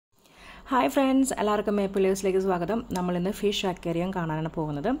Hi friends, എല്ലാവർക്കും മേപ്പിലേഴ്സിലേക്ക് സ്വാഗതം. നമ്മൾ ഇന്ന് ഫിഷ് അക്വേറിയം കാണാനാണ്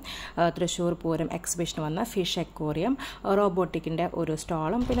പോകുന്നത്. തൃശ്ശൂർ പൂരം എക്സിബിഷൻ വന്ന ഫിഷ് അക്വേറിയം റോബോട്ടിക്കിന്റെ ഒരു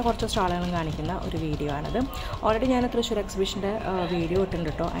സ്റ്റാളും പിന്നെ കുറച്ച് സ്റ്റാളുകളും കാണിക്കുന്ന ഒരു വീഡിയോ ആണിത്. ഓൾറെഡി ഞാൻ തൃശ്ശൂർ എക്സിബിഷന്റെ വീഡിയോ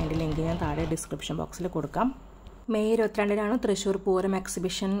ഇട്ടിട്ടുണ്ട് ട്ടോ. അതിന്റെ ലിങ്ക് ഞാൻ താഴെ ഡിസ്ക്രിപ്ഷൻ ബോക്സിൽ കൊടുക്കാം. മെയ് 22-നാണ് തൃശ്ശൂർ പൂരം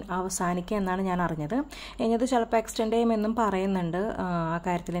എക്സിബിഷൻ അവസാനിക്കുക എന്നാണ് ഞാൻ അറിഞ്ഞത്. ഇനിയത് ചിലപ്പോൾ എക്സ്റ്റെൻഡ് ചെയ്യുമെന്നും പറയുന്നുണ്ട്. ആ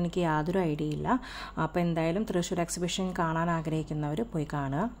കാര്യത്തിൽ എനിക്ക് യാതൊരു ഐഡിയ ഇല്ല. അപ്പോൾ എന്തായാലും തൃശ്ശൂർ എക്സിബിഷൻ കാണാൻ ആഗ്രഹിക്കുന്നവർ പോയി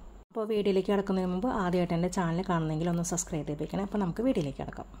കാണുക. അപ്പോൾ വീഡിയോയിലേക്ക് കിടക്കുന്നതിന് മുമ്പ് ആദ്യമായിട്ട് എൻ്റെ ചാനൽ കാണുന്നെങ്കിൽ ഒന്ന് സബ്സ്ക്രൈബ് ചെയ്തേക്കണം. അപ്പോൾ നമുക്ക് വീഡിയോയിലേക്ക്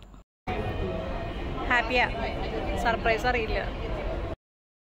കിടക്കാം. ഹാപ്പിയാ, സർപ്രൈസ് അറിയില്ല.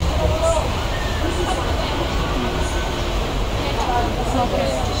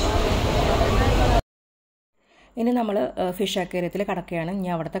 ഇനി നമ്മൾ ഫിഷ് അക്വേറിയത്തിൽ കിടക്കുകയാണ്.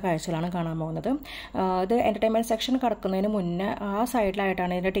 ഇനി അവിടുത്തെ കാഴ്ചകളാണ് കാണാൻ പോകുന്നത്. ഇത് എൻ്റർടൈൻമെൻറ്റ് സെക്ഷൻ കിടക്കുന്നതിന് മുന്നേ ആ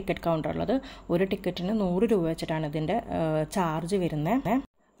സൈഡിലായിട്ടാണ് ഇതിൻ്റെ ടിക്കറ്റ് കൗണ്ടർ ഉള്ളത്. ഒരു ടിക്കറ്റിന് 100 രൂപ വെച്ചിട്ടാണ് ഇതിൻ്റെ ചാർജ് വരുന്നത്.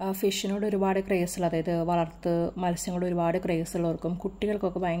 ഫിഷിനോട് ഒരുപാട് ക്രേസുള്ള, അതായത് വളർത്ത് മത്സ്യങ്ങളോട് ഒരുപാട് ക്രേസുള്ളവർക്കും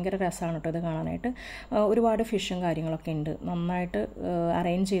കുട്ടികൾക്കൊക്കെ ഭയങ്കര രസമാണ് കേട്ടോ ഇത് കാണാനായിട്ട്. ഒരുപാട് ഫിഷും കാര്യങ്ങളൊക്കെ ഉണ്ട്, നന്നായിട്ട്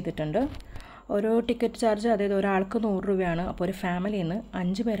അറേഞ്ച് ചെയ്തിട്ടുണ്ട്. ഒരു ടിക്കറ്റ് ചാർജ്, അതായത് ഒരാൾക്ക് 100 രൂപയാണ്. അപ്പോൾ ഒരു ഫാമിലിയിൽ നിന്ന്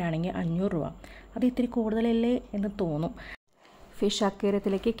 5 പേരാണെങ്കിൽ 500 രൂപ. അത് ഇത്തിരി കൂടുതലല്ലേ എന്ന് തോന്നും. ഫിഷ്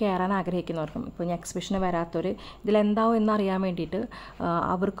അക്വേറിയത്തിലേക്ക് കയറാൻ ആഗ്രഹിക്കുന്നവർക്കും ഇപ്പോൾ ഇനി എക്സിബിഷന് വരാത്തവർ ഇതിലെന്താവും എന്നറിയാൻ വേണ്ടിയിട്ട്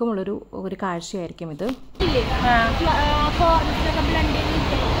അവർക്കുമുള്ളൊരു കാഴ്ചയായിരിക്കും ഇത്.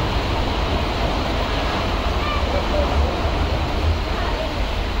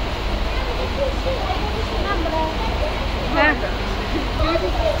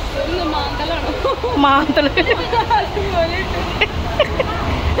 മാന്തള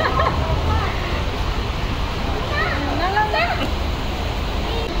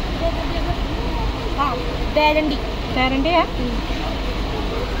തേരണ്ടിയാ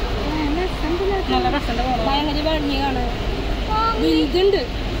നല്ല രസമുണ്ട്, ഭയങ്കര ഭംഗിയാണ്. വീടുണ്ട്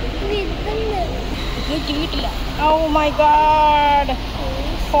കിട്ടില്ല. ഓ മൈ ഗോഡ്,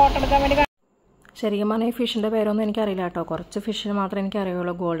 ഫോട്ടോ എടുക്കാൻ വേണ്ടി. ശരിക്കും പറഞ്ഞാൽ ഈ ഫിഷിൻ്റെ പേരൊന്നും എനിക്കറിയില്ല കേട്ടോ. കുറച്ച് ഫിഷിന് മാത്രമേ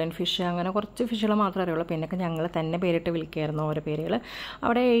എനിക്കറിയുള്ളൂ. ഗോൾഡൻ ഫിഷ്, അങ്ങനെ കുറച്ച് ഫിഷുകൾ മാത്രമേ അറിയുള്ളൂ. പിന്നൊക്കെ ഞങ്ങൾ തന്നെ പേരിട്ട് വിളിക്കുമായിരുന്നു ഓരോ പേരുകൾ.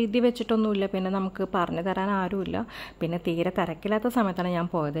 അവിടെ എഴുതി വെച്ചിട്ടൊന്നുമില്ല, പിന്നെ നമുക്ക് പറഞ്ഞു തരാൻ ആരുമില്ല. പിന്നെ തീരെ തിരക്കില്ലാത്ത സമയത്താണ് ഞാൻ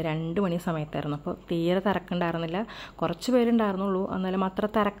പോയത്. 2 മണി സമയത്തായിരുന്നു. അപ്പോൾ തീരെ തിരക്കുണ്ടായിരുന്നില്ല. കുറച്ച് പേരുണ്ടായിരുന്നുള്ളൂ, എന്നാലും അത്ര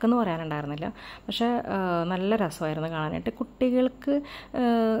തിരക്കെന്ന് പറയാനുണ്ടായിരുന്നില്ല. പക്ഷേ നല്ല രസമായിരുന്നു കാണാനായിട്ട്.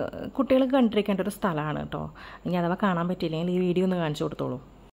 കുട്ടികൾക്ക് കണ്ടിരിക്കേണ്ട ഒരു സ്ഥലമാണ് കേട്ടോ. ഇനി അഥവാ കാണാൻ പറ്റിയില്ലെങ്കിൽ ഈ വീഡിയോ ഒന്ന് കാണിച്ചു കൊടുത്തോളൂ.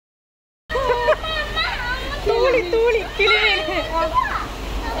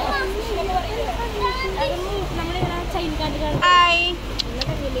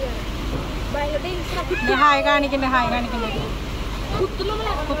 Hi കാണിക്കണ്ടേ, hi കാണിക്കണ്ടേ.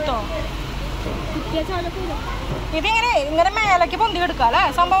 കുത്തോ ഇതിങ്ങനെ മേലേക്ക് പൊന്തി എടുക്കാം അല്ലേ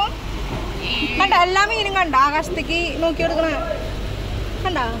സംഭവം. കണ്ട എല്ലാ മീനും കണ്ട ആകാശത്തേക്ക് നോക്കി എടുക്കണ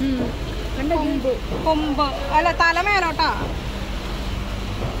കണ്ട. കൊമ്പ് അല്ല, തല മേലോട്ടാ.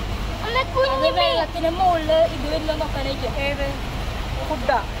 വെള്ളത്തിന് മുകളില് ഇത് വരുന്ന നോക്കാനായിരിക്കും. ഏത്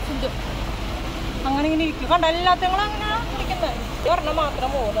ഫുഡാ? ഫുഡ് അങ്ങനെ ഇങ്ങനെ ഇരിക്കും. കണ്ട എല്ലാത്തിനും അങ്ങനെ ഇരിക്കുന്നത്. ഒരെണ്ണം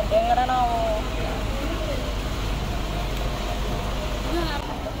മാത്രം പോകുന്നുണ്ട്, എങ്ങനെയാണാവോ.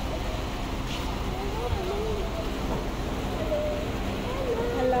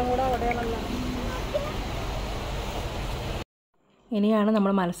 എല്ലാം കൂടെ അവിടെയാണല്ലോ. ഇനിയാണ്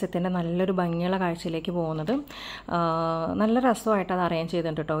നമ്മൾ മത്സ്യത്തിൻ്റെ നല്ലൊരു ഭംഗിയുള്ള കാഴ്ചയിലേക്ക് പോകുന്നത്. നല്ല രസമായിട്ട് അത് അറേഞ്ച്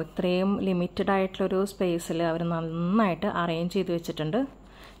ചെയ്തിട്ടുണ്ട് കേട്ടോ. ഇത്രയും ലിമിറ്റഡ് ആയിട്ടുള്ളൊരു സ്പേസിൽ അവർ നന്നായിട്ട് അറേഞ്ച് ചെയ്ത് വെച്ചിട്ടുണ്ട്.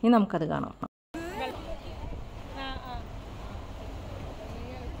 ഇനി നമുക്കത് കാണാം.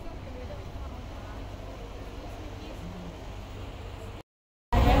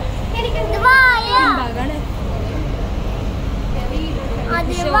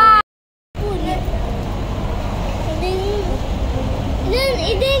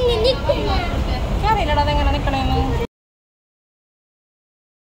 അറിയില്ലടാ അതെങ്ങനെ നിൽക്കണേന്ന്.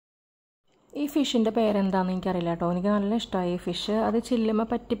 ഈ ഫിഷിൻ്റെ പേരെന്താണെന്ന് എനിക്കറിയില്ല കേട്ടോ. എനിക്ക് നല്ല ഇഷ്ടമായി ഈ ഫിഷ്. അത് ചില്ലുമ്മ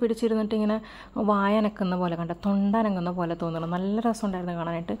പറ്റി പിടിച്ചിരുന്നിട്ട് ഇങ്ങനെ വായ അനക്കുന്ന പോലെ, കണ്ട തൊണ്ട അനങ്ങുന്ന പോലെ തോന്നുന്നു. നല്ല രസമുണ്ടായിരുന്നു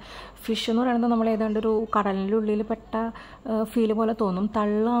കാണാനായിട്ട്. ഫിഷ് എന്ന് പറയുന്നത് നമ്മൾ ഏതാണ്ട് ഒരു കടലിൻ്റെ ഉള്ളിൽ പെട്ട ഫീല് പോലെ തോന്നും.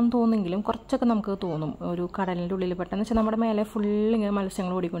 തള്ളാന്ന് തോന്നുമെങ്കിലും കുറച്ചൊക്കെ നമുക്ക് തോന്നും ഒരു കടലിൻ്റെ ഉള്ളിൽ പെട്ടെന്ന് വെച്ചാൽ നമ്മുടെ മേലെ ഫുള്ളിങ്ങനെ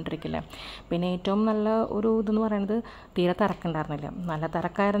മത്സ്യങ്ങൾ ഓടിക്കൊണ്ടിരിക്കില്ലേ. പിന്നെ ഏറ്റവും നല്ല ഒരു ഇതെന്ന് പറയുന്നത് തീരെ തിരക്കുണ്ടായിരുന്നില്ല. നല്ല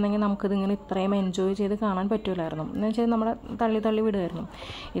തിരക്കായിരുന്നെങ്കിൽ നമുക്കിതിങ്ങനെ ഇത്രയും എൻജോയ് ചെയ്ത് കാണാൻ പറ്റില്ലായിരുന്നു. എന്ന് വെച്ചാൽ നമ്മളെ തള്ളി വിടുമായിരുന്നു.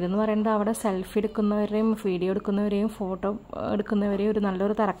 ഇതെന്ന് പറയുന്നത് അവിടെ സെൽഫി എടുക്കുന്നവരെയും വീഡിയോ എടുക്കുന്നവരെയും ഫോട്ടോ എടുക്കുന്നവരെയും ഒരു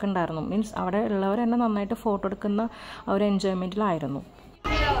നല്ലൊരു തിരക്കുണ്ടായിരുന്നു. മീൻസ് അവിടെ ഉള്ളവർ തന്നെ നന്നായിട്ട് ഫോട്ടോ എടുക്കുന്ന ഒരു എൻജോയ്മെൻറ്റിലായിരുന്നു.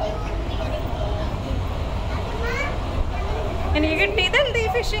 എനിക്ക് കിട്ടിയത് എന്ത് ഈ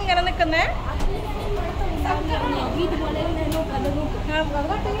ഫിഷ് ഇങ്ങനെ നിൽക്കുന്നേ.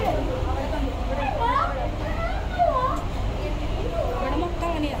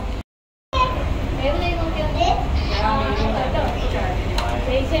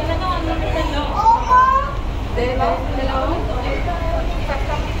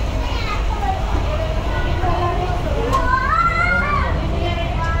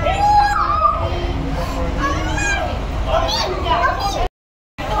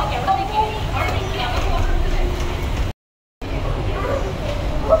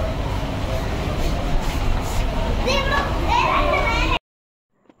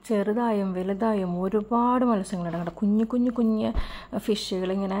 ചെറുതായും വലുതായും ഒരുപാട് മത്സ്യങ്ങളുണ്ട്. കുഞ്ഞു ഫിഷുകൾ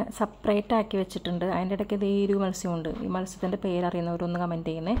ഇങ്ങനെ സെപ്പറേറ്റ് ആക്കി വെച്ചിട്ടുണ്ട്. അതിൻ്റെ ഇടയ്ക്ക് ഒരു മത്സ്യമുണ്ട്. ഈ മത്സ്യത്തിൻ്റെ പേരറിയുന്നവരൊന്ന് കമൻറ്റ്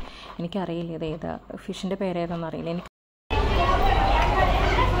ചെയ്യുന്നേ. എനിക്കറിയില്ല ഇത് ഏതാ ഫിഷിൻ്റെ പേരേതൊന്നും അറിയില്ല. എനിക്ക്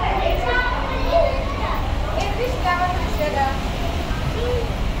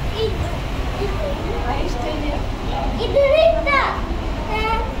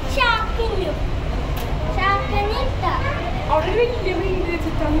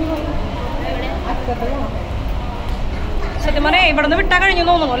സത്യം പറഞ്ഞാൽ ഇവിടെ നിന്ന് വിട്ടാ കഴിഞ്ഞു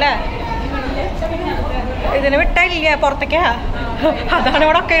തോന്നുന്നു അല്ലേ? ഇതിന് വിട്ടില്ല പുറത്തേക്കാ. അതാണ്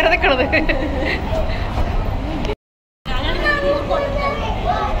ഇവിടെ ഒക്കെ നിൽക്കണത്.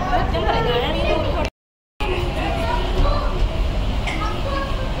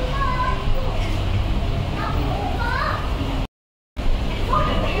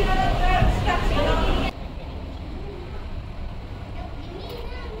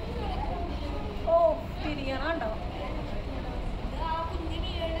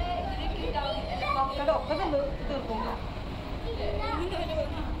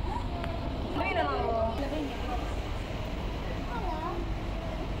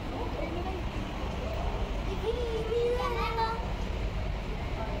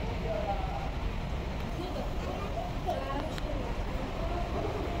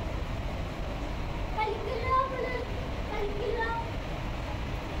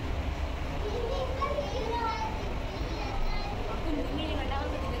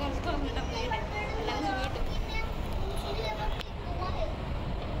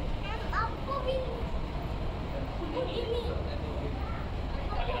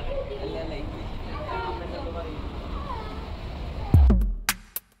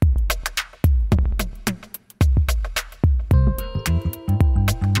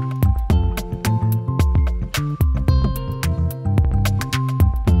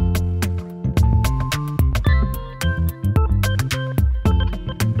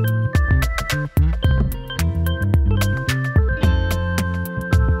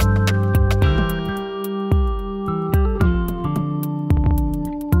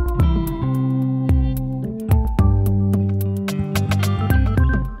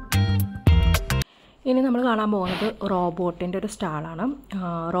 ഇനി നമ്മൾ കാണാൻ പോകുന്നത് റോബോട്ടിൻ്റെ ഒരു സ്റ്റാളാണ്.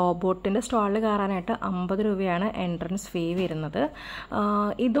 റോബോട്ടിൻ്റെ സ്റ്റാളിൽ കയറാനായിട്ട് 50 രൂപയാണ് എൻട്രൻസ് ഫീ വരുന്നത്.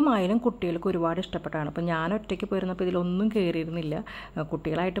 ഇതുമായാലും കുട്ടികൾക്ക് ഒരുപാട് ഇഷ്ടപ്പെട്ടാണ്. അപ്പോൾ ഞാൻ ഒറ്റയ്ക്ക് പോയിരുന്നപ്പോൾ ഇതിലൊന്നും കയറിയിരുന്നില്ല.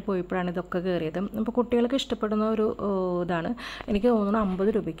 കുട്ടികളായിട്ട് പോയപ്പോഴാണ് ഇതൊക്കെ കയറിയത്. അപ്പോൾ കുട്ടികൾക്ക് ഇഷ്ടപ്പെടുന്ന ഒരു ഇതാണ്. എനിക്ക് തോന്നുന്നു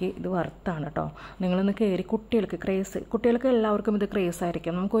 50 രൂപയ്ക്ക് ഇത് വർത്താണ് കേട്ടോ. നിങ്ങളൊന്ന് കയറി കുട്ടികൾക്ക് എല്ലാവർക്കും ഇത് ക്രേസ്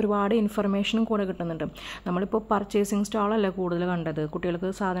ആയിരിക്കും. നമുക്ക് ഒരുപാട് ഇൻഫർമേഷനും കൂടെ കിട്ടുന്നുണ്ട്. നമ്മളിപ്പോൾ പർച്ചേസിങ് സ്റ്റാളല്ല കൂടുതൽ കണ്ടത്.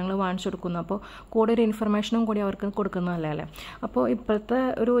 കുട്ടികൾക്ക് സാധനങ്ങൾ വാങ്ങിച്ചു കൊടുക്കുന്നു. അപ്പോൾ കൂടെ ഒരു ഇൻഫർമേഷനും കൂടി അവർക്ക് കൊടുക്കുന്നതല്ലേ. അപ്പോൾ ഇപ്പോഴത്തെ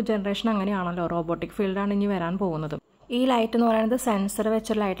ഒരു ജനറേഷൻ അങ്ങനെയാണല്ലോ. റോബോട്ടിക് ഫീൽഡാണ് ഇനി വരാൻ പോകുന്നത്. ഈ ലൈറ്റ് എന്ന് പറയുന്നത് സെൻസർ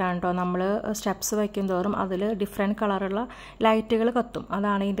വെച്ച ലൈറ്റാണ് കേട്ടോ. നമ്മൾ സ്റ്റെപ്സ് വയ്ക്കും തോറും അതിൽ ഡിഫറെൻറ്റ് കളറുള്ള ലൈറ്റുകൾ കത്തും.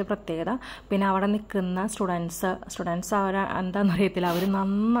 അതാണ് ഇതിൻ്റെ പ്രത്യേകത. പിന്നെ അവിടെ നിൽക്കുന്ന സ്റ്റുഡൻസ് അവർ എന്താണെന്ന് അറിയത്തില്ല, അവർ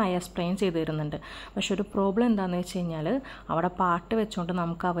നന്നായി എക്സ്പ്ലെയിൻ ചെയ്ത് തരുന്നുണ്ട്. പക്ഷെ ഒരു പ്രോബ്ലം എന്താണെന്ന് വെച്ച് കഴിഞ്ഞാൽ അവിടെ പാട്ട് വെച്ചുകൊണ്ട്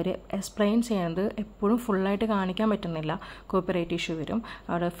നമുക്ക് അവർ എക്സ്പ്ലെയിൻ ചെയ്യുന്നത് എപ്പോഴും ഫുള്ളായിട്ട് കാണിക്കാൻ പറ്റുന്നില്ല. കോപ്പിറൈറ്റ് ഇഷ്യൂ വരും.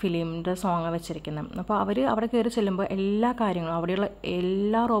 അവിടെ ഫിലിമിൻ്റെ സോങ് വെച്ചിരിക്കുന്നത്. അപ്പോൾ അവർ അവിടെ കയറി ചെല്ലുമ്പോൾ എല്ലാ കാര്യങ്ങളും അവിടെയുള്ള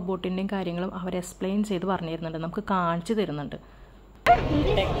എല്ലാ റോബോട്ടിൻ്റെയും കാര്യങ്ങളും അവർ എക്സ്പ്ലെയിൻ ചെയ്ത് പറഞ്ഞു തരുന്നുണ്ട്, നമുക്ക് കാണിച്ചു തരുന്നുണ്ട്.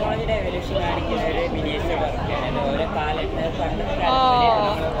 ടെക്നോളജിയുടെ എവല്യൂഷൻ കാണിക്കുന്ന ഒരു മിനിയേച്ചർ വർക്കാണ്. ഓരോ കാലത്ത്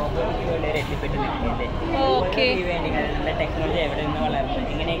എത്തിപ്പെട്ട് നിൽക്കുന്നത്. വേണ്ടിയുള്ള ടെക്നോളജി എവിടെ നിന്ന് വളർന്നത്,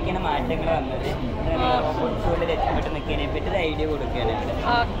 ഇങ്ങനെയൊക്കെയാണ് മാറ്റങ്ങൾ വന്നത്. റോബോട്ട്സ് കൊണ്ട് എത്തിപ്പെട്ട് നിൽക്കുന്നതിനെ പറ്റി ഒരു ഐഡിയ കൊടുക്കുകയാണ് ഇവിടെ.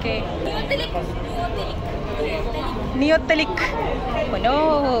 നിയോത്തലിക്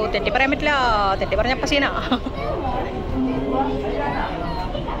തെറ്റി പറയാൻ പറ്റില്ല. തെറ്റി പറഞ്ഞ പസീന.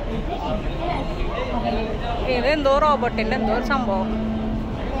 ഇതെന്തോ റോബോട്ടിൻ്റെ എന്തോ സംഭവം.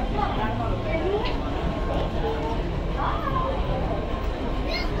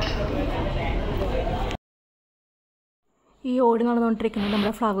 ഈ ഓടി നടന്നുകൊണ്ടിരിക്കുന്നത്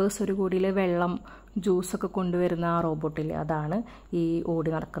നമ്മുടെ ഫ്ലവേഴ്സ് ഒരു കൂടിയിൽ വെള്ളം ജ്യൂസൊക്കെ കൊണ്ടുവരുന്ന ആ റോബോട്ടിൽ, അതാണ് ഈ ഓടി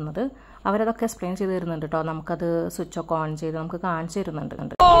നടക്കുന്നത്. അവരതൊക്കെ എക്സ്പ്ലെയിൻ ചെയ്ത് തരുന്നുണ്ട് കേട്ടോ. നമുക്കത് സ്വിച്ച് ഒക്കെ ഓൺ ചെയ്ത് നമുക്ക് കാണിച്ചു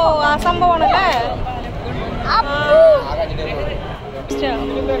തരുന്നുണ്ട്. ഓ ആ സംഭവമാണല്ലേ.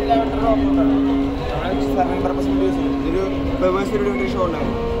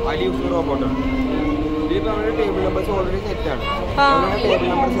 ടേബിൾ നമ്പേഴ്സ് ഓൾറെഡി സെറ്റ് ആണ്. ടേബിൾ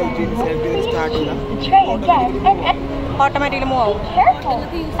നമ്പർ സെലക്ട് ചെയ്ത് സ്റ്റാർട്ട് ചെയ്താൽ ഓട്ടോമാറ്റിക്കലി മൂവ് ആവും.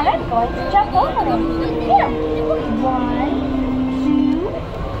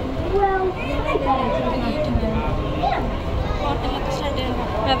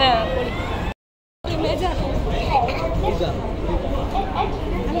 അതെ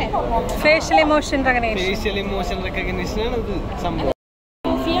ഫേഷ്യൽ ഇമോഷൻ റെക്കഗ്നിഷൻ ആണ് ഇത് സംഭവം.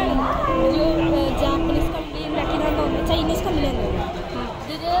 ജാപ്പനീസ് കമ്പനി ചൈനീസ് കമ്പനിയാണ്.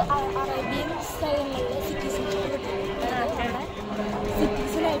 ഇത് അറേബ്യൻ സ്ഥലങ്ങളിലെ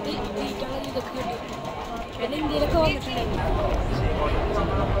സിറ്റീസിനായിട്ട് ജീവിക്കാനുള്ള ഇതൊക്കെ കിട്ടും. പിന്നെ ഇന്ത്യയിലൊക്കെ വന്നിട്ടുണ്ടായിരുന്നു.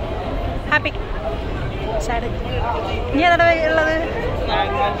 ഹാപ്പി ഇനി ഏതാ ഉള്ളത്?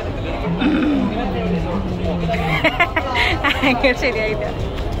 ശരിയായില്ല.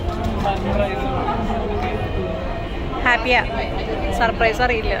 ഹാപ്പിയാ, സർപ്രൈസ്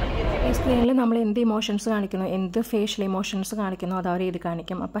അറിയില്ല. ഈ സ്ക്രീനിൽ നമ്മൾ എന്ത് ഇമോഷൻസ് കാണിക്കുന്നു, എന്ത് ഫേഷ്യൽ ഇമോഷൻസ് കാണിക്കുന്നു, അത് അവർ ഇത്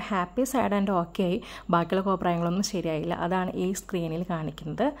കാണിക്കും. അപ്പോൾ ഹാപ്പി, സാഡ് ആൻഡ് ഓക്കെ ആയി, ബാക്കിയുള്ള അഭിപ്രായങ്ങളൊന്നും ശരിയായില്ല. അതാണ് ഈ സ്ക്രീനിൽ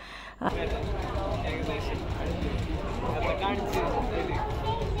കാണിക്കുന്നത്.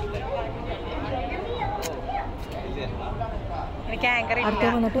 അടുത്ത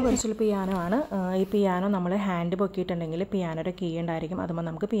വന്നിട്ട് വെർച്വൽ പിയാനോ ആണ്. ഈ പിയാനോ നമ്മൾ ഹാൻഡ് പൊക്കിയിട്ടുണ്ടെങ്കിൽ പിയാനോയുടെ കീ ഉണ്ടായിരിക്കും. അതുമ്പോൾ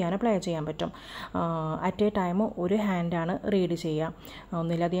നമുക്ക് പിയാനോ പ്ലേ ചെയ്യാൻ പറ്റും. അറ്റ് എ ടൈം ഒരു ഹാൻഡാണ് റീഡ് ചെയ്യുക.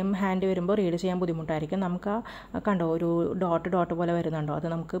 ഒന്നിലധികം ഹാൻഡ് വരുമ്പോൾ റീഡ് ചെയ്യാൻ ബുദ്ധിമുട്ടായിരിക്കും. നമുക്ക് കണ്ടോ ഒരു ഡോട്ട് പോലെ വരുന്നുണ്ടോ, അത്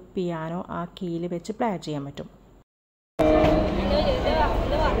നമുക്ക് പിയാനോ ആ കീയിൽ വെച്ച് പ്ലേ ചെയ്യാൻ പറ്റും.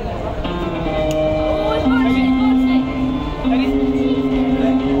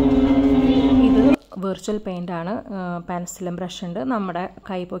 വെർച്വൽ പെയിൻ്റ് ആണ്. പെൻസിലും ബ്രഷ് ഉണ്ട്. നമ്മുടെ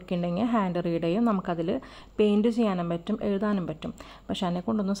കൈ പൊക്കിണ്ടെങ്കിൽ ഹാൻഡ് റീഡ് ചെയ്യും. നമുക്കതിൽ പെയിൻറ്റ് ചെയ്യാനും പറ്റും, എഴുതാനും പറ്റും. പക്ഷെ എന്നെ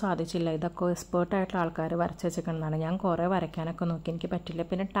കൊണ്ടൊന്നും സാധിച്ചില്ല. ഇതൊക്കെ എക്സ്പേർട്ടായിട്ടുള്ള ആൾക്കാർ വരച്ച് വെച്ചിരിക്കുന്നതാണ്. ഞാൻ കുറേ വരയ്ക്കാനൊക്കെ നോക്കി, എനിക്ക് പറ്റില്ല.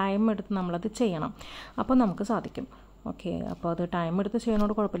 പിന്നെ ടൈം എടുത്ത് നമ്മളത് ചെയ്യണം, അപ്പോൾ നമുക്ക് സാധിക്കും. ഓക്കെ, അപ്പോൾ അത് ടൈം എടുത്ത്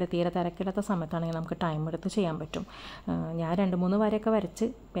ചെയ്യുന്നതുകൊണ്ട് കുഴപ്പമില്ല. തീരെ തിരക്കില്ലാത്ത സമയത്താണെങ്കിൽ നമുക്ക് ടൈം എടുത്ത് ചെയ്യാൻ പറ്റും. ഞാൻ 2-3 വരെയൊക്കെ വരച്ച്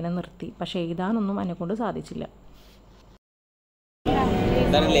പിന്നെ നിർത്തി. പക്ഷേ എഴുതാനൊന്നും എന്നെക്കൊണ്ട് സാധിച്ചില്ല.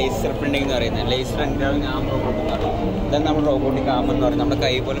 ഇതാണ് ലേസർ പ്രിന്റിംഗ് എന്ന് പറയുന്നത്. ലേസർ പ്രിന്റിംഗ് ആം റോബോട്ട് എന്ന് പറയുന്നത്. ഇതാണ് നമ്മൾ റോബോട്ടിക് ആം എന്ന് പറയുന്നത്. നമ്മുടെ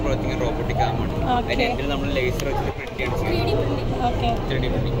കൈ പോലെ പ്രവർത്തിക്കുന്ന റോബോട്ടിക് ആമാണ്. അതിൻ്റെ എൻഡിൽ നമ്മൾ ലേസർ വെച്ചിട്ട് പ്രിന്റ് ചെയ്യാണ് ചെയ്യുന്നത്. 3D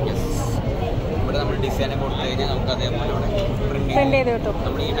printing. യെസ്. ഇവിടെ നമ്മൾ ഡിസൈനെ കൊടുത്തു കഴിഞ്ഞാൽ നമുക്ക് അതേപോലെ ഇവിടെ പ്രിന്റ് ചെയ്ത് കിട്ടും.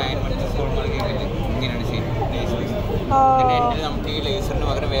 നമ്മൾ ഈ 9 months സ്കോൾമാർക്ക് ഇങ്ങനെയാണ് ചെയ്യുന്നത്. ലേസർ ഇതിൻ്റെ എൻഡിൽ നമുക്ക് ഈ ലേസറിന്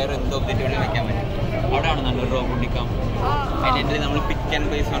പകരം വേറെ എന്ത് ഒബ്ജക്റ്റ് വേണമെങ്കിൽ വെക്കാൻ പറ്റും. അവിടെയാണ് നല്ലൊരു റോബോട്ടിക് ആം. അതിൻ്റെ എൻഡിൽ നമ്മൾ പിക്ക് ആൻഡ്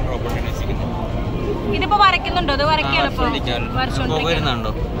പ്ലേസ് ആണ് റോബോട്ടിനെ വെച്ചിരിക്കുന്നത്. ഇതിപ്പോ വരയ്ക്കുന്നുണ്ടോ? അത് വരയ്ക്കാണോ?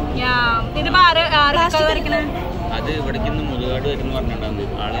 അത് ഇവിടേക്ക് മുതുകാട് വരുന്ന പറഞ്ഞിട്ടുണ്ടായിരുന്നു.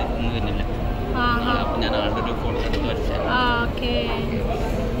 ആള് ഒന്നും വരുന്നില്ല. അപ്പൊ ഞാൻ ആളുടെ ഒരു ഫോട്ടോ എടുത്ത് വരച്ചത്.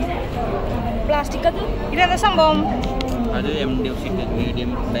 പ്ലാസ്റ്റിക് ഇതെന്താ സംഭവം? അത് MDF sheet, medium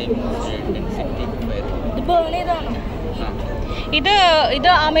time density wire. ഇത്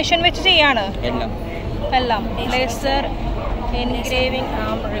ആ മെഷീൻ വെച്ച് ചെയ്യാണ് എല്ലാം. ലേസർ എൻഗ്രേവിംഗ്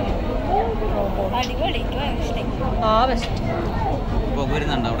ആം റിമൂവൽ.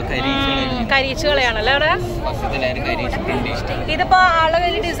 കരിച്ചുകളയാണല്ലേ അവിടെ. ഇതിപ്പോ ആളെ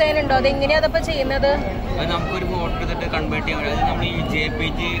വലിയ ഡിസൈൻ ഉണ്ടോ? അതെങ്ങനെയാ അതപ്പോ ചെയ്യുന്നത്?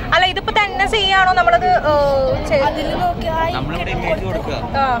 അല്ല, ഇതിപ്പോ തന്നെ ചെയ്യാണോ നമ്മളത്?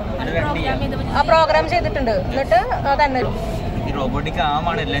 ആ പ്രോഗ്രാം ചെയ്തിട്ടുണ്ട്, എന്നിട്ട് തന്നെ റോബോട്ടിക്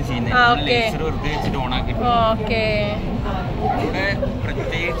ആമാണ് എല്ലാം ചെയ്യുന്നത്. ലേസർ വെച്ചിട്ട് ഓൺ ആക്കി. ഇവിടെ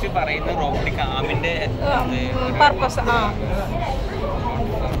പ്രത്യേകിച്ച് പറയുന്ന റോബോട്ടിക് ആമിന്റെ പർപ്പസ്.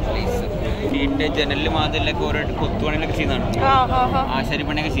 വീടിന്റെ ജനലിൽ മാതിലൊക്കെ ഓരോ കൊത്തുപണികളൊക്കെ ചെയ്യുന്നതാണ്.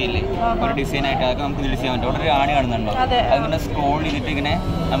 ആശാരിപ്പണിയൊക്കെ ചെയ്യില്ലേ, ഒരു ഡിസൈൻ ആയിട്ട് അതൊക്കെ നമുക്ക് ഇതിൽ ചെയ്യാൻ പറ്റും. അവിടെ ഒരു ആണി കാണുന്നുണ്ടോ? അതിങ്ങനെ സ്ക്രോൾ ചെയ്തിട്ട് ഇങ്ങനെ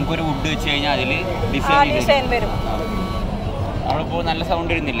നമുക്കൊരു വുഡ് വെച്ച് കഴിഞ്ഞാൽ അതിൽ ഡിസൈൻ വരും. നമ്മളിപ്പോൾ നല്ല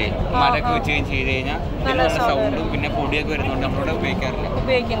സൗണ്ട് വരുന്നില്ലേ, മരമൊക്കെ വെച്ച് ചെയ്ത് കഴിഞ്ഞാൽ നല്ല സൗണ്ടും പിന്നെ പൊടിയൊക്കെ വരുന്നുണ്ട്. നമ്മളിവിടെ ഉപയോഗിക്കാറില്ല.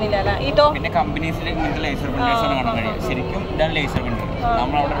 പിന്നെ കമ്പനീസിൽ ഇങ്ങനത്തെ ലേസർ പ്രിന്റേഴ്സാണ് കാണാൻ കഴിയുക. ശരിക്കും ഇതാണ് ലേസർ പ്രിന്റർ.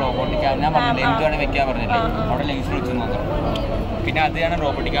 നമ്മളവിടെ റോബോട്ടിക് ആം, ഞാൻ പറഞ്ഞില്ല എന്താണ് വെക്കാൻ പറഞ്ഞില്ലേ, അവിടെ ലേസർ വെച്ച് നോക്കാം. പിന്നെ അതാണ്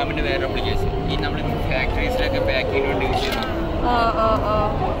റോബോട്ടിക് ആമിന്റെ വേറെ ആപ്ലിക്കേഷൻ. ഈ നമ്മൾ ഫാക്ടറീസിലൊക്കെ പാക്കിങ്ങിന് വേണ്ടി യൂസ് ചെയ്യുന്നത്.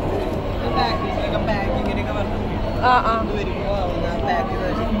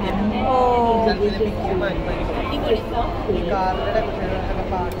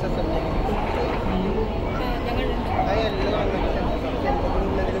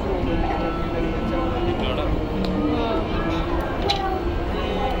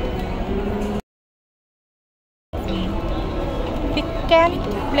 Pick and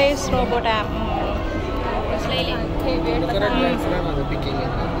place robot arm.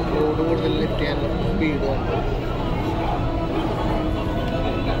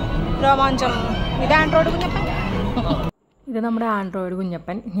 രോമാഞ്ചം. ഇത് ആൻഡ്രോയിഡ് കുഞ്ഞപ്പൻ. ഇത് നമ്മുടെ ആൻഡ്രോയിഡ്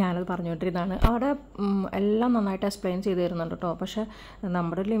കുഞ്ഞപ്പൻ. ഞാനത് പറഞ്ഞുകൊണ്ടിരുന്നതാണ്. അവിടെ എല്ലാം നന്നായിട്ട് എക്സ്പ്ലെയിൻ ചെയ്ത് തരുന്നുണ്ട് കേട്ടോ. പക്ഷേ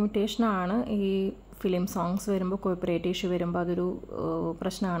നമ്മുടെ ലിമിറ്റേഷനാണ് ഈ ഫിലിം സോങ്സ് വരുമ്പോൾ, കോപ്പറേറ്റ് ഇഷ്യൂ വരുമ്പോൾ അതൊരു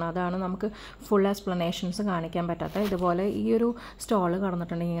പ്രശ്നമാണ്. അതാണ് നമുക്ക് ഫുൾ എക്സ്പ്ലനേഷൻസ് കാണിക്കാൻ പറ്റാത്ത. ഇതുപോലെ ഈ ഒരു സ്റ്റോൾ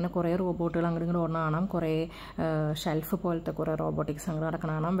കടന്നിട്ടുണ്ടെങ്കിൽ ഇങ്ങനെ കുറേ റോബോട്ടുകൾ അങ്ങോട്ട് ഇങ്ങോട്ട് ഓടണം കാണാം, കുറേ ഷെൽഫ് പോലത്തെ കുറേ റോബോട്ടിക്സ് അങ്ങോട്ട്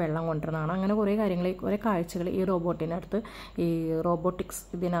നടക്കണം കാണാം, വെള്ളം കൊണ്ടുവരുന്ന കാണാം. അങ്ങനെ കുറേ കാര്യങ്ങൾ, കുറേ കാഴ്ചകൾ ഈ റോബോട്ടിനടുത്ത്, ഈ റോബോട്ടിക്സ്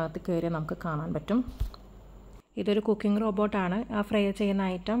ഇതിനകത്ത് കയറി നമുക്ക് കാണാൻ പറ്റും. ഇതൊരു കുക്കിംഗ് റോബോട്ടാണ്. ആ ഫ്രൈ ചെയ്യുന്ന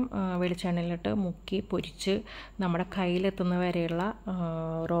ഐറ്റം വെളിച്ചെണ്ണയിലിട്ട് മുക്കി പൊരിച്ച് നമ്മുടെ കയ്യിലെത്തുന്ന വരെയുള്ള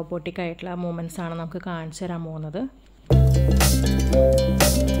റോബോട്ടിക് ആയിട്ടുള്ള മൂവ്മെൻറ്റ്സാണ് നമുക്ക് കാണിച്ചു തരാൻ പോകുന്നത്.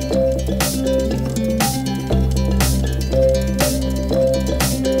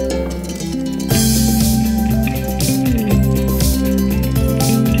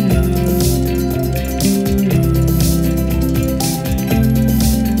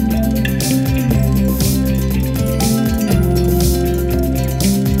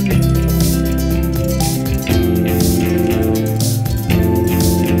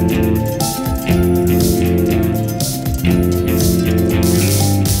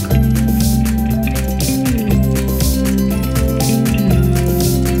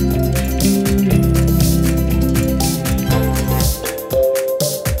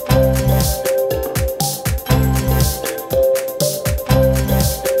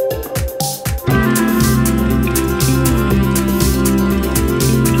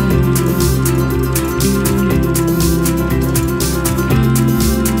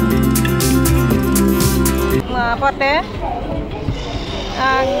 പോട്ടെ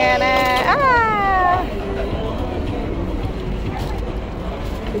അങ്ങനെ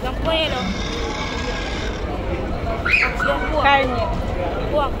കഴിഞ്ഞു.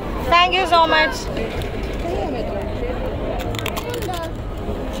 Thank you so much.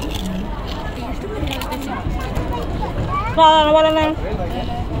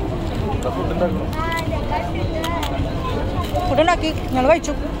 ഫുഡുണ്ടാക്കി ഞങ്ങൾ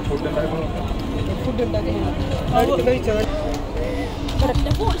കഴിച്ചു.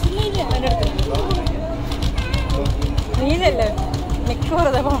 നീലല്ലേ മിക്ക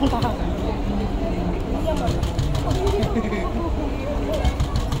വെറുതെ പോകണ്ട.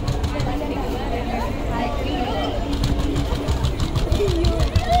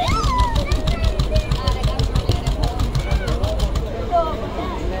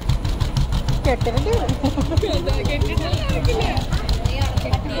 കെട്ടിട്ട്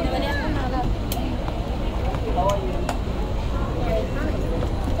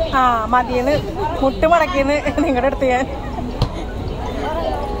ആ മതിയെന്ന് മുട്ട് മടക്കിയെന്ന് നിങ്ങളുടെ അടുത്ത് ഞാൻ.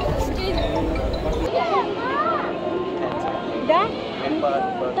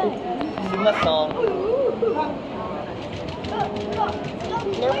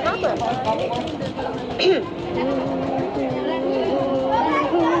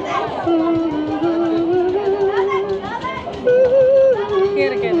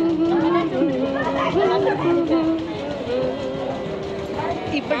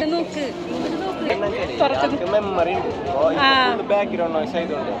 ഇവിടെ നോക്ക്, മെമ്മറി ഉണ്ട്, ബാക്ക്ഗ്രൗണ്ട് നോയ്സ്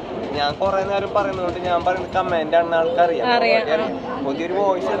ആയതുകൊണ്ട് ഞാൻ കുറെ നേരം പറയുന്നതുകൊണ്ട് ഞാൻ പറയുന്നത് കമന്റ് ആണെന്ന് ആൾക്കറിയാം. പുതിയൊരു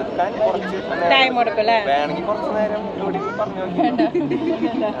വോയിസ് എടുക്കാൻ കുറച്ച് ടൈം എടുക്കും. വേണമെങ്കിൽ കുറച്ച് നേരം കൂടി പറഞ്ഞു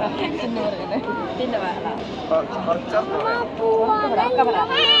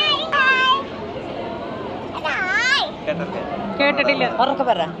കേട്ടിട്ടില്ല. ഉറക്കെ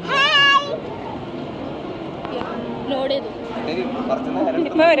പറ.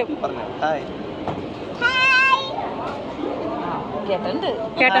 ഇപ്പൊ വരും.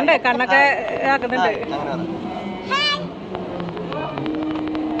 കേട്ടുണ്ട്, കണ്ണൊക്കെ ആക്കുന്നുണ്ട്.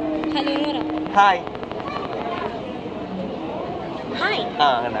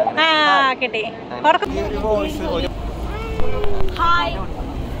 ആ കിട്ടി.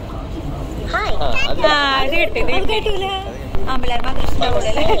 ഇത് കിട്ടി. ആമ്പിള്ളേർ ഫുൾ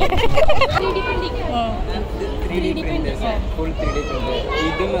 3D പ്രിന്റ്.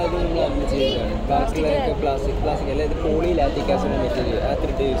 ഇതും അത് നമ്മൾ അന്ന് ചെയ്തതാണ്. ബാക്കിയുള്ളതൊക്കെ പ്ലാസ്റ്റിക് അല്ല, ഇത് പോളി ലാറ്റിക് ആസിഡ് മെറ്റീരിയൽ, ആ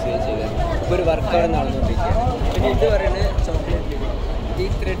ത്രെഡ് യൂസ് ചെയ്തത്. ഇപ്പോൾ ഒരു വർക്കാണ് നടന്നുകൊണ്ടിരിക്കുകയാണ്. പിന്നെ ഇത് പറയുന്നത് ചോക്ലേറ്റ്. ഈ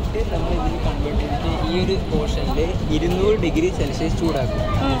ത്രെഡ് നമ്മൾ ഇതിന് കൺവേർട്ട് ചെയ്തിട്ട് ഈ ഒരു പോർഷനിൽ 200 ഡിഗ്രി സെൽഷ്യസ് ചൂടാക്കും.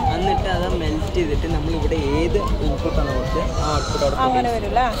 എന്നിട്ട് അത് മെൽറ്റ് ചെയ്തിട്ട് നമ്മളിവിടെ ഏത് ഇൻപുട്ടാണ് കൊടുത്ത് ആ ഔട്ട്പുട്ട്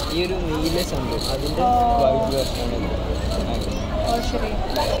അവിടെ ഈ ഒരു നീല സംഭവം അതിൻ്റെ വൈറ്റ് വേർഷനാണ് ഇത്.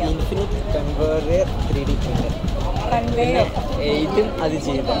 Infinite converter 3D printer. ഇതും അത്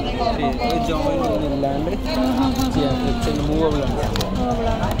ചെയ്താണ്. ജോയിൻ്റ് ഒന്നും ഇല്ലാണ്ട് ചെയ്യാൻ പറ്റും. മൂവബിളാണ്.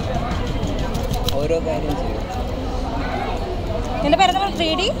 ഓരോ കാര്യം ചെയ്യും. ഇതിന്റെ പേര്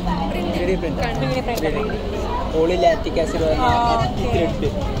 3D printer. Poly ലാറ്റിക് acid thread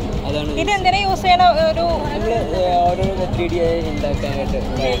അതാണ് ഇതെന്തിനാ യൂസ് ചെയ്യണ? ഒരു നമ്മൾ ഓരോരോ 3D ഉണ്ടാക്കാനായിട്ട്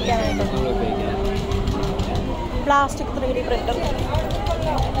നമ്മൾ ഉപയോഗിക്കുന്നത്. Plastic 3D printer.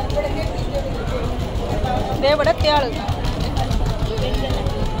 ഇവിടെ എത്തിയ ആള്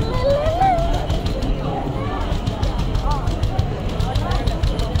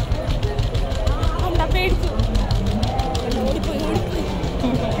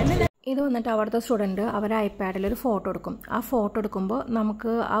ഇത് വന്നിട്ട് അവിടുത്തെ സ്റ്റുഡൻറ്റ് അവർ ഐപാഡിൽ ഒരു ഫോട്ടോ എടുക്കും. ആ ഫോട്ടോ എടുക്കുമ്പോൾ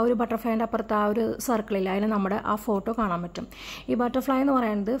നമുക്ക് ആ ഒരു ബട്ടർഫ്ലൈൻ്റെ അപ്പുറത്ത് ആ ഒരു സർക്കിളിൽ അതിൽ നമ്മുടെ ആ ഫോട്ടോ കാണാൻ പറ്റും. ഈ ബട്ടർഫ്ലൈ എന്ന്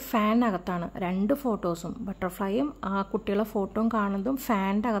പറയുന്നത് ഫാനിനകത്താണ്. 2 ഫോട്ടോസും ബട്ടർഫ്ലൈയും ആ കുട്ടികളുടെ ഫോട്ടോയും കാണുന്നതും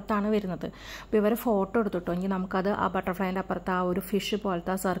ഫാനിൻ്റെ അകത്താണ് വരുന്നത്. അപ്പോൾ ഇവരെ ഫോട്ടോ എടുത്തിട്ടോ എങ്കിൽ നമുക്കത് ആ ബട്ടർഫ്ലൈൻ്റെ അപ്പുറത്ത് ആ ഒരു ഫിഷ്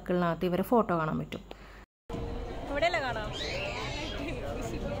പോലത്തെ ആ സർക്കിളിനകത്ത് ഇവരെ ഫോട്ടോ കാണാൻ പറ്റും. ഇവിടെയല്ലേ കാണാം.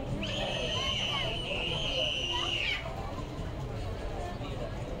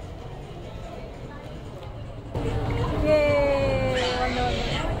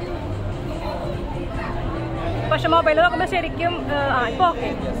 പക്ഷെ മൊബൈൽ നോക്കുമ്പോൾ ശരിക്കും ഇപ്പോൾ ഓക്കെ.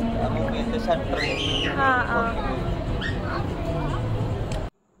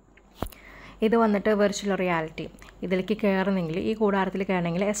 ഇത് വന്നിട്ട് വെർച്വൽ റിയാലിറ്റി. ഇതിലേക്ക് കയറുന്നെങ്കിൽ ഈ കൂടാരത്തിൽ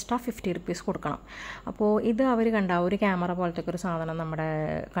കയറണമെങ്കിൽ എക്സ്ട്രാ 50 റുപ്പീസ് കൊടുക്കണം. അപ്പോൾ ഇത് അവർ കണ്ട ഒരു ക്യാമറ പോലത്തെ ഒരു സാധനം നമ്മുടെ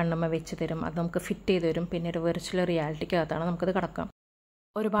കണ്ണുമ്മ വെച്ച് തരും. അത് നമുക്ക് ഫിറ്റ് ചെയ്ത് തരും. പിന്നെ ഒരു വെർച്വൽ റിയാലിറ്റിക്കകത്താണ് നമുക്കത് കിടക്കാം.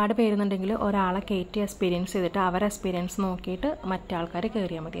 ഒരുപാട് പേരുന്നുണ്ടെങ്കിൽ ഒരാളെ കയറ്റി എക്സ്പീരിയൻസ് ചെയ്തിട്ട് അവരെ എക്സ്പീരിയൻസ് നോക്കിയിട്ട് മറ്റേ ആൾക്കാർ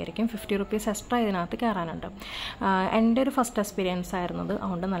കയറിയാൽ മതിയായിരിക്കും. 50 റുപ്പീസ് എക്സ്ട്രാ ഇതിനകത്ത് കയറാനുണ്ട്. എൻ്റെ ഒരു ഫസ്റ്റ് എക്സ്പീരിയൻസ് ആയിരുന്നത്.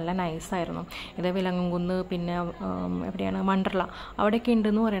 അതുകൊണ്ട് നല്ല നൈസായിരുന്നു. ഇത് വിലങ്ങുംകുന്ന് പിന്നെ എവിടെയാണ് വണ്ടർല അവിടെയൊക്കെ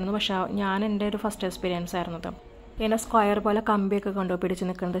ഉണ്ടെന്ന് പറയുന്നത്. പക്ഷേ എൻ്റെ ഒരു ഫസ്റ്റ് എക്സ്പീരിയൻസ് ആയിരുന്നത്. പിന്നെ സ്ക്വയർ പോലെ കമ്പിയൊക്കെ കൊണ്ടു പിടിച്ച്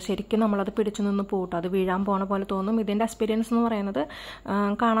നിൽക്കുന്നത്. ശരിക്കും നമ്മളത് പിടിച്ചു നിന്ന് പോട്ടും. അത് വീഴാൻ പോണ പോലെ തോന്നും. ഇതിൻ്റെ എക്സ്പീരിയൻസ് എന്ന് പറയുന്നത്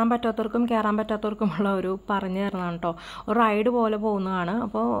കാണാൻ പറ്റാത്തവർക്കും കയറാൻ പറ്റാത്തവർക്കുമുള്ള ഒരു പറഞ്ഞു തരുന്നതാണ് കേട്ടോ. ഒരു റൈഡ് പോലെ പോകുന്നതാണ്.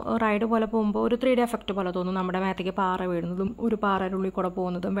 അപ്പോൾ റൈഡ് പോലെ പോകുമ്പോൾ ഒരു 3D എഫക്റ്റ് പോലെ തോന്നും. നമ്മുടെ മേത്തേക്ക് പാറ വീഴുന്നതും ഒരു പാറയുടെ ഉള്ളിൽ കൂടെ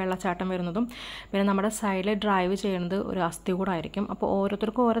പോകുന്നതും വെള്ളച്ചാട്ടം വരുന്നതും പിന്നെ നമ്മുടെ സൈഡിൽ ഡ്രൈവ് ചെയ്യുന്നത് ഒരു അസ്ഥി കൂടായിരിക്കും. അപ്പോൾ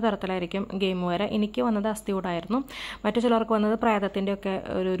ഓരോരുത്തർക്കും ഓരോ തരത്തിലായിരിക്കും ഗെയിം വരെ. എനിക്ക് വന്നത് അസ്ഥി കൂടായിരുന്നു. മറ്റു ചിലർക്ക് വന്നത് പ്രേതത്തിൻ്റെയൊക്കെ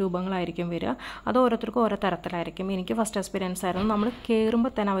ഒരു രൂപങ്ങളായിരിക്കും വരിക. അത് ഓരോരുത്തർക്കും ഓരോ തരത്തിലായിരിക്കും. എനിക്ക് ഫസ്റ്റ് എക്സ്പീരിയൻസ് ആയിരുന്നു. നമ്മൾ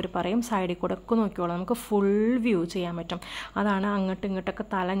കയറുമ്പോൾ തന്നെ അവർ പറയും സൈഡിൽ കൂടെ ഒക്കെ നോക്കിയോളാം, നമുക്ക് ഫുൾ വ്യൂ ചെയ്യാൻ പറ്റും. അതാണ് അങ്ങോട്ടും ഇങ്ങോട്ടൊക്കെ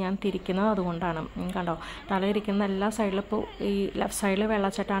തല ഞാൻ തിരിക്കുന്നത്. അതുകൊണ്ടാണ് കണ്ടോ തല ഇരിക്കുന്ന എല്ലാ സൈഡിലും. ഇപ്പോൾ ഈ ലെഫ്റ്റ് സൈഡിൽ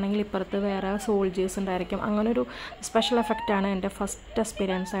വെള്ളച്ചാട്ടാണെങ്കിൽ ഇപ്പുറത്ത് വേറെ സോൾജേഴ്സ് ഉണ്ടായിരിക്കും. അങ്ങനൊരു സ്പെഷ്യൽ എഫക്റ്റാണ് എൻ്റെ ഫസ്റ്റ്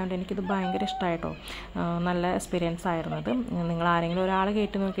എക്സ്പീരിയൻസ് ആയതുകൊണ്ട് എനിക്കിത് ഭയങ്കര ഇഷ്ടമായിട്ടോ. നല്ല എക്സ്പീരിയൻസ് ആയിരുന്നത്. നിങ്ങൾ ആരെങ്കിലും ഒരാളെ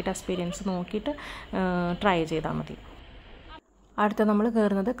കയറ്റി നോക്കിയിട്ട് എക്സ്പീരിയൻസ് നോക്കിയിട്ട് ട്രൈ ചെയ്താൽ മതി. അടുത്ത നമ്മൾ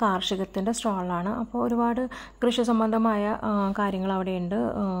കയറുന്നത് കാർഷികത്തിൻ്റെ സ്റ്റാളിലാണ്. അപ്പോൾ ഒരുപാട് കൃഷി സംബന്ധമായ കാര്യങ്ങൾ അവിടെയുണ്ട്.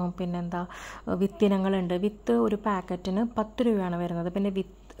 പിന്നെന്താ വിത്തിനങ്ങളുണ്ട്. വിത്ത് ഒരു പാക്കറ്റിന് 10 രൂപയാണ് വരുന്നത്. പിന്നെ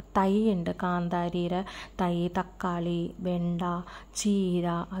തൈ ഉണ്ട്. കാന്താരിയുടെ തൈ, തക്കാളി, വെണ്ട, ചീര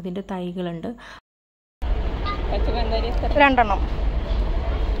അതിൻ്റെ തൈകളുണ്ട്. 2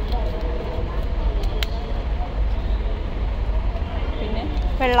 പിന്നെ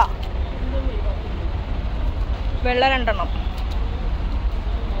വെള്ള 2.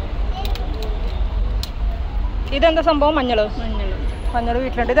 ഇതെന്താ സംഭവം? മഞ്ഞൾ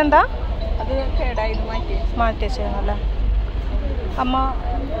വീട്ടിലുണ്ട്. ഇതെന്താ? അത് കേടായി മാറ്റി വെച്ചിരുന്നല്ലേ അമ്മ.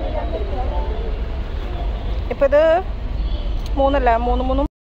 ഇപ്പം ഇത് 3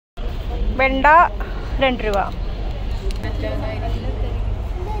 വെണ്ട 2 രൂപ.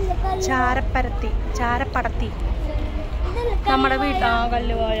 ചാരപ്പടത്തി നമ്മുടെ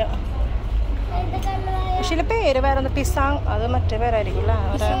കല്ലുവാഴ. പക്ഷെ ഇതിൽ പേര് വേറെ ഒന്ന് പിസാങ്. അത് മറ്റേ പേരായിരിക്കും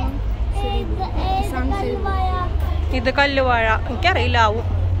അല്ലേ? ഇത് കല്ലുവാഴ. എനിക്കറിയില്ല. ആവും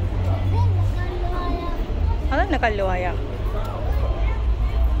അതന്നെ കല്ലുവാഴ.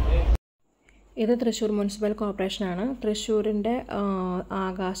 ഇത് തൃശ്ശൂർ മുനിസിപ്പൽ കോർപ്പറേഷനാണ്. തൃശ്ശൂരിൻ്റെ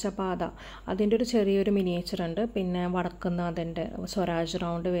ആകാശപാത അതിൻ്റെ ഒരു ചെറിയൊരു മിനിയേച്ചറുണ്ട്. പിന്നെ വടക്കുന്നാഥൻ്റെ സ്വരാജ്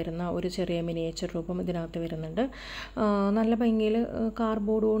റൗണ്ട് വരുന്ന ഒരു ചെറിയ മിനിയേച്ചർ രൂപം ഇതിനകത്ത് വരുന്നുണ്ട്. നല്ല ഭംഗിയിൽ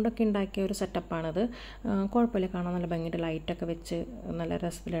കാർഡ്ബോർഡ് കൊണ്ടൊക്കെ ഉണ്ടാക്കിയ ഒരു സെറ്റപ്പാണത്. കുഴപ്പമില്ല, കാണാൻ നല്ല ഭംഗിയുടെ ലൈറ്റൊക്കെ വെച്ച് നല്ല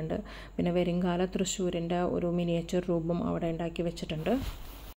രസത്തിലുണ്ട്. പിന്നെ വരുംകാല തൃശ്ശൂരിൻ്റെ ഒരു മിനിയേച്ചർ രൂപം അവിടെ ഉണ്ടാക്കി വെച്ചിട്ടുണ്ട്.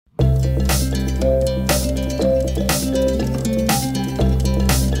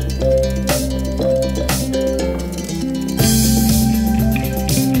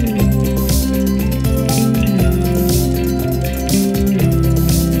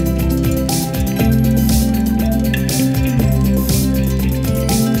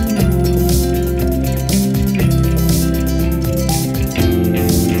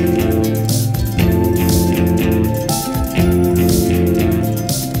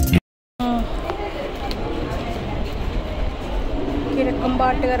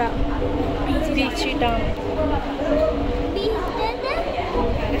 Kizhakkumpattukara beach dam.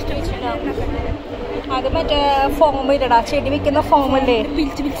 അത് മറ്റേ ഫോം ഇല്ലടാ, ചെടി വെക്കുന്ന ഫോമല്ലേ, അത്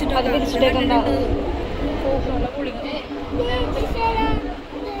പിരിച്ചിട്ടേക്കുണ്ടാവും.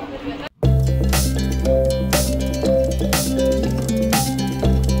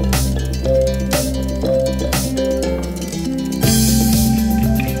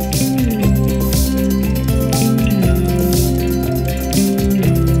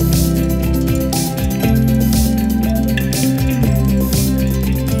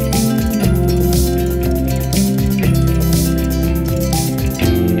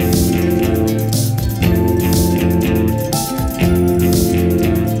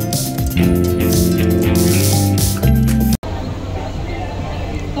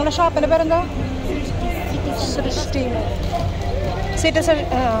 ഷോപ്പിൻ്റെ പേരെന്താ? സൃഷ്ടി.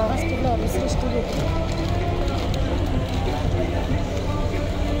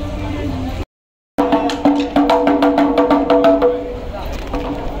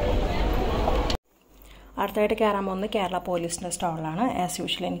 അടുത്തായിട്ട് കയറാൻ പോകുന്നത് കേരള പോലീസിൻ്റെ സ്റ്റോളാണ്. ആസ്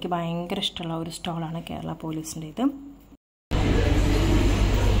യൂഷ്വൽ എനിക്ക് ഭയങ്കര ഇഷ്ടമുള്ള ഒരു സ്റ്റോളാണ് കേരള പോലീസിൻ്റെ ഇത്.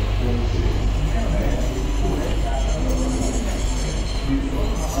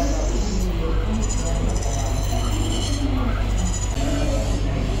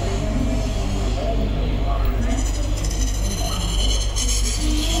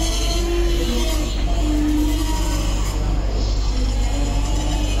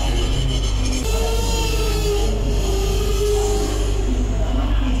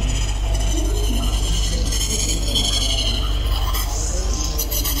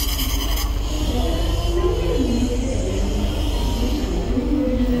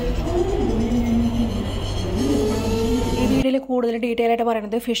 കൂടുതൽ ഡീറ്റെയിൽ ആയിട്ട്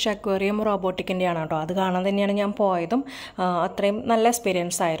പറയുന്നത് ഫിഷ് അക്വേറിയം റോബോട്ടിക്കിൻ്റെയാണ് കേട്ടോ. അത് കാണാൻ തന്നെയാണ് ഞാൻ പോയതും. അത്രയും നല്ല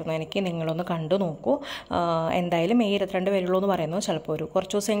എക്സ്പീരിയൻസ് ആയിരുന്നു എനിക്ക്. നിങ്ങളൊന്ന് കണ്ടു നോക്കൂ. എന്തായാലും മെയ് 22 വരുള്ളൂ എന്ന് പറയുന്നു. ചിലപ്പോൾ ഒരു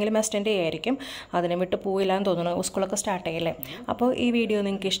കുറച്ച് ദിവസമെങ്കിലും എക്സ്റ്റെൻഡ് ചെയ്യായിരിക്കും. അതിനെ വിട്ട് പോയില്ലാന്ന് തോന്നുന്നു. സ്കൂളൊക്കെ സ്റ്റാർട്ട് ചെയ്യല്ലേ. അപ്പോൾ ഈ വീഡിയോ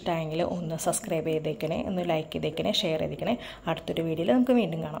നിങ്ങൾക്ക് ഇഷ്ടമായെങ്കിൽ ഒന്ന് സബ്സ്ക്രൈബ് ചെയ്തേക്കണേ, ഒന്ന് ലൈക്ക് ചെയ്തേക്കണേ, ഷെയർ ചെയ്തേക്കണേ. അടുത്തൊരു വീഡിയോയിൽ നമുക്ക്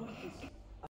വീണ്ടും കാണാം.